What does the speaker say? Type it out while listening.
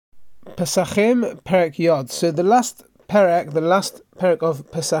Pesachim Perek Yod. So the last Perek of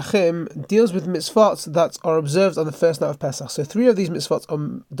Pesachim deals with mitzvot that are observed on the first night of Pesach. So 3 of these mitzvot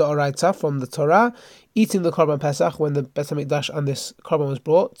are D'oraita from the Torah, eating the Korban Pesach when the Bet HaMikdash and this Korban was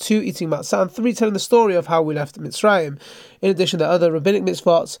brought, 2 eating matzah, and 3 telling the story of how we left Mitzrayim. In addition, there are other rabbinic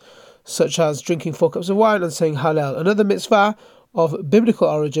mitzvot such as drinking 4 cups of wine and saying Hallel. Another mitzvah of biblical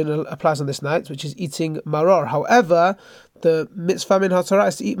origin applies on this night, which is eating maror. However, the mitzvah min haTorah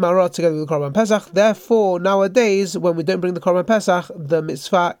is to eat maror together with the Korban Pesach. Therefore, nowadays, when we don't bring the Korban Pesach, the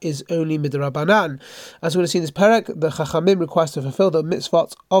mitzvah is only midrabanan. As we're going to see in this perek, the Chachamim requires to fulfill the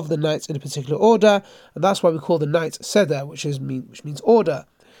mitzvot of the night in a particular order, and that's why we call the night Seder, which means order.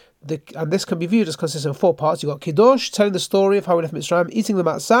 And this can be viewed as consisting of 4 parts. You've got Kiddush, telling the story of how we left Mitzrayim, eating the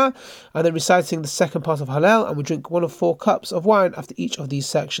matzah, and then reciting the second part of Hallel, and we drink 1 of 4 cups of wine after each of these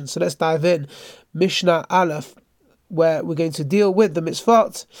sections. So let's dive in. Mishnah Aleph, where we're going to deal with the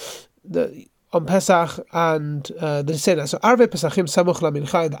mitzvot on Pesach and the Seder. So Arvei Pesachim Samuch La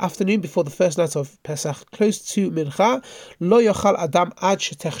Mincha, in the afternoon before the first night of Pesach, close to Mincha, Lo Yochal Adam Ad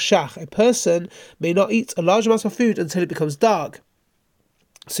Shetechshach. A person may not eat a large amount of food until it becomes dark,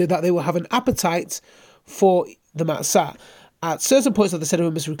 so that they will have an appetite for the matzah. At certain points of the Seder, we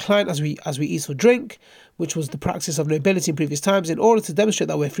must recline as we eat or drink, which was the practice of nobility in previous times, in order to demonstrate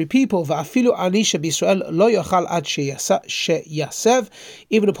that we're free people. Va'afilu ani she'b'Yisrael lo yochal ad she'yasev.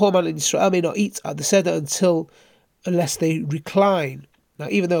 Even a poor man in Israel may not eat at the Seder unless they recline. Now,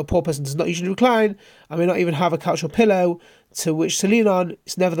 even though a poor person does not usually recline, and may not even have a couch or pillow to which to lean on,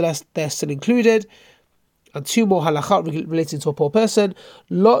 it's nevertheless they're still included. And 2 more halachot relating to a poor person.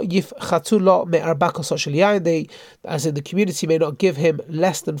 Lo yifchatu lo me'arba kosot shel yain. They, as in the community, may not give him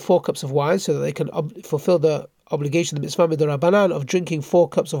less than 4 cups of wine, so that they can fulfill the obligation, the mitzvah midorabanan, of drinking 4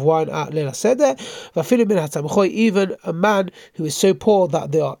 cups of wine at Leil HaSeder. V'afilu min hatamchoi, even a man who is so poor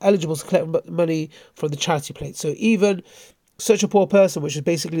that they are eligible to collect money from the charity plate. So even such a poor person, which is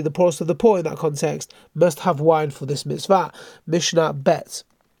basically the poorest of the poor in that context, must have wine for this mitzvah. Mishnah Bet.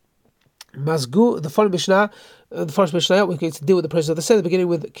 Mazgu, the following Mishnah, the first Mishnah, we're going to deal with the process of the Seder, beginning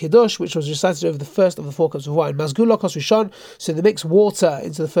with Kiddush, which was recited over the first of the 4 cups of wine. Mazgu lokos rishon, so they mix water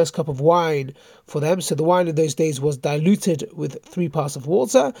into the first cup of wine for them. So the wine in those days was diluted with 3 parts of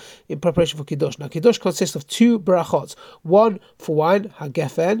water in preparation for Kiddush. Now Kiddush consists of 2 brachot, 1 for wine,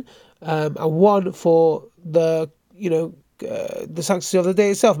 hagefen, and 1 for the sanctity of the day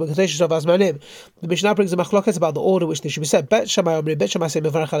itself. The Mishnah brings a machloket about the order which they should be said. Bet Shammai say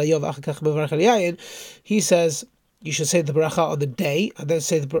mevarach al hayov, achar kach mevarach al yayin. He says you should say the bracha on the day and then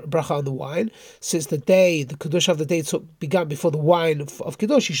say the bracha on the wine. Since the Kiddush of the day began before the wine of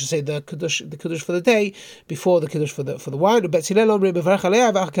Kiddush, you should say the Kiddush for the day before the Kiddush for the wine.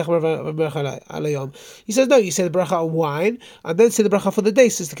 He says no, you say the bracha on wine and then say the bracha for the day.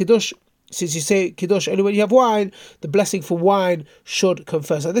 Since you say Kiddush only when you have wine, the blessing for wine should come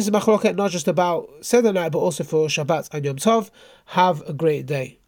first. And this is machloket not just about Seder night, but also for Shabbat and Yom Tov. Have a great day.